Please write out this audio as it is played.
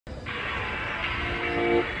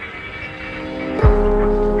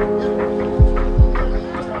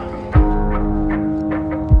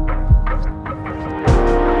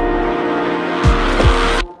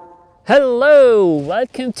Hello,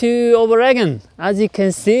 welcome to OBEREGGEN. As you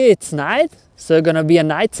can see, it's night, so gonna be a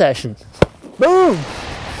night session. Boom!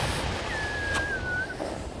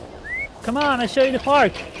 Come on, I'll show you the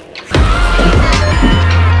park.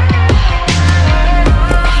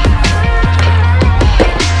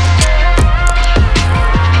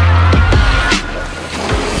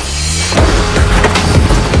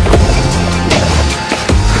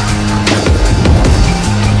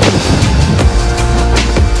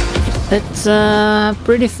 It's a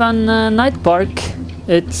pretty fun night park.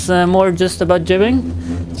 It's more just about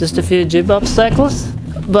jibbing, just a few jib obstacles.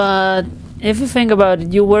 But if you think about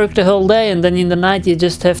it, you work the whole day and then in the night you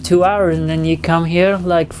just have 2 hours and then you come here,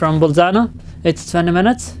 like from Bolzano, it's 20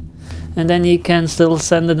 minutes and then you can still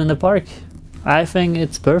send it in the park. I think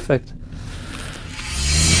it's perfect.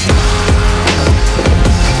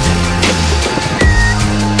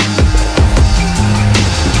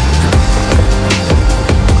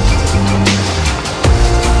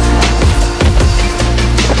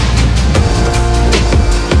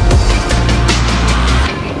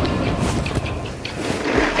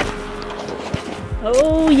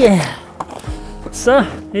 Oh yeah, so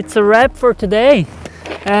it's a wrap for today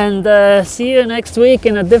and see you next week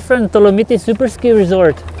in a different Dolomiti super ski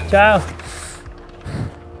resort. Ciao.